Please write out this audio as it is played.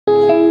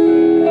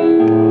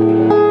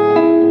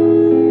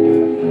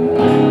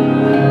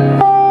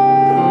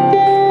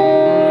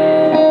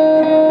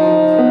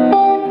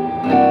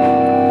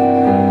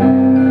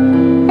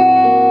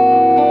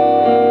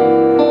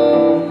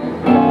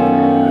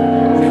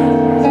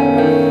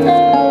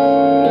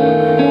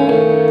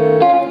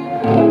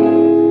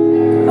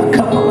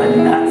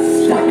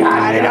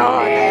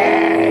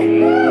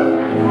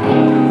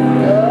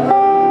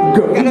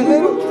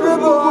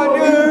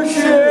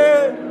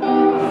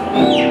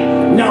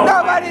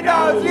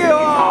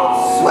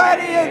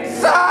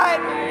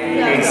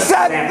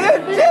the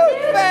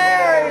Tooth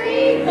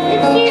Fairy!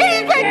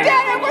 He's been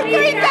dead for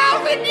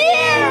 3,000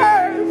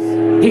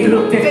 years! He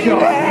looked at your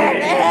head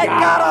and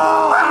got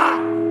all hot!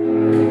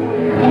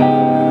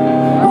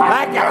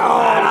 Like an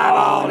old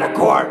eyeball in a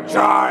quart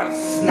jar of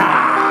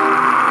snot!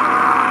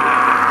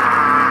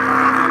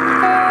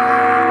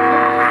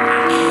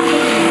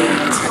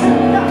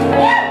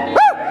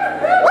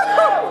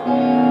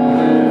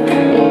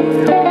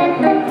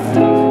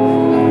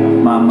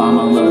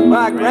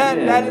 My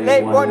granddaddy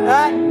late one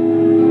night.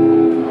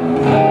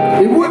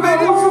 When I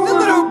was a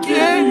little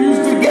kid, he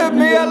used to give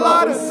me a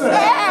lot of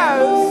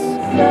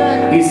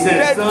sass. He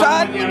said,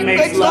 son, when you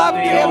make love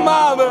to your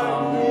mama,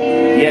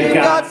 you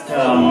got to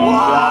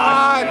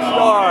wash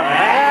your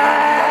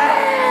hands.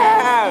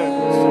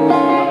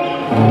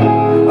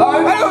 I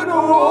don't know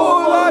a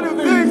whole lot of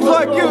things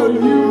like you.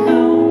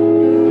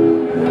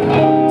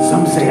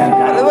 Some say I've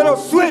got a little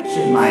switch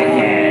in my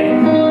head.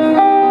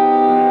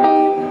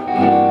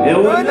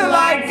 When the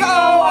light go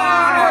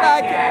out,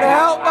 I can't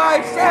help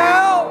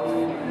myself.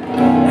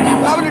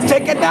 I'm gonna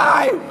take a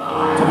knife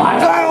to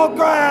my old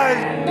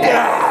grand.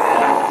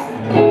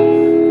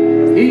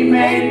 He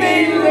made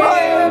me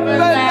live in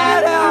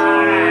that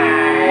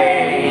night.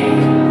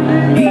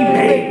 He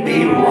made me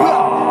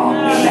wrong.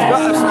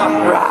 That's not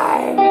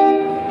right.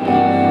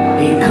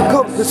 He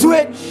comes the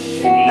switch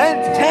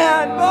and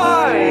stand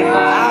by.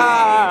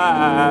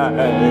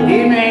 He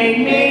made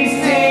me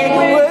sing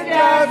with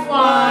just one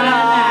eye.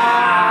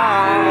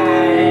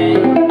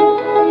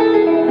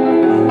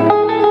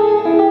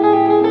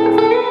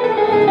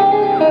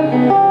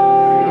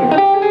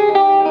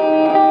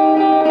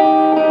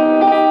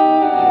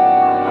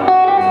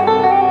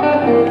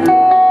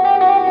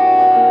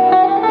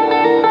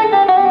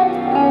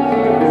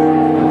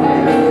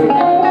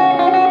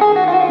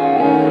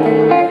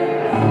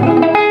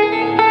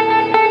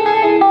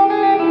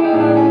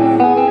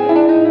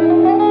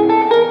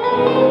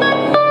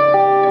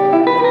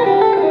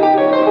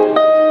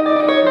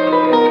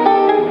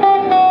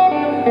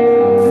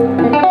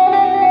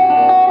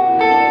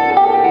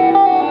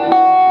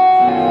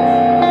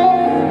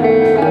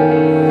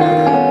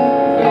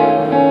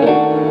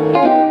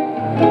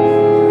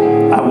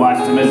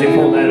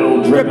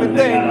 Dripping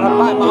thing on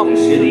my mom,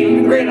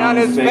 grin on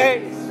his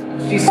face.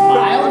 She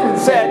smiled and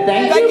said,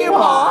 "Thank you,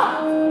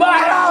 Ma,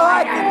 but all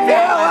I can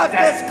feel is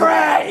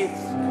disgrace."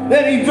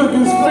 Then he took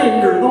his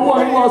finger, the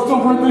one he lost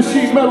over at the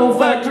sheet metal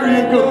factory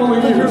a couple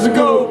of years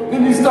ago,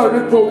 and he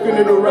started poking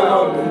it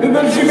around. And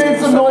then she made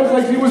some noise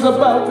like she was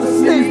about to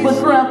sneeze, but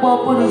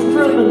Grandpa put his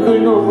dripping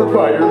thing over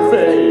by her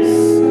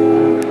face.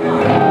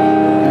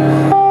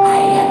 I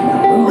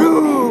am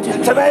room to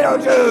tomato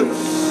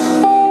juice.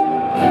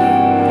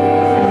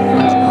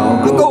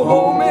 Go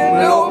home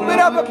and open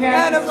up a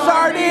can of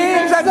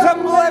sardines and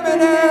some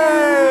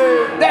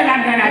lemonade. Then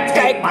I'm gonna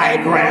take my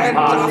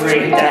grandpa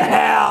straight to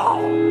hell.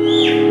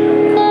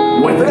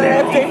 With the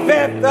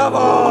 55th of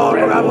all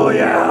rebel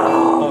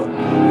yell.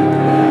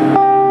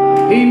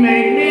 He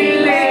made me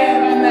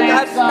live and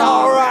that's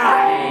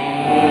alright.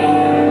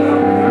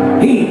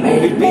 He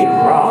made me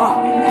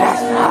wrong and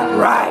that's not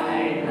right.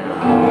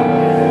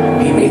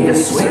 He made the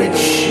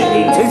switch,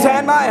 his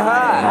hand my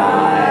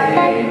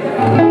high.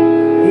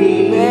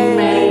 He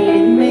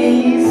made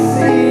me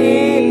see.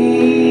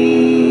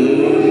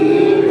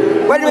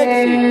 Wait a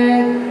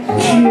minute.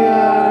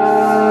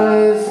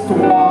 Just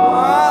one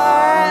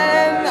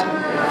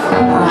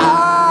eye.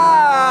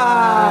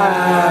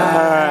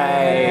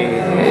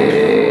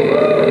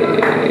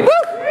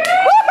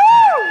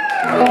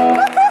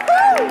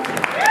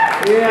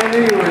 Yeah, I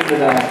knew you were into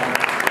that.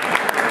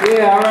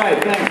 Yeah, all right,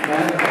 thanks,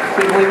 man.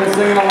 People even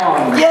singing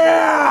along. Yeah!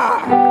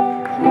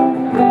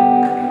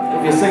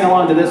 If you sing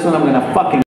along to this one, I'm gonna fucking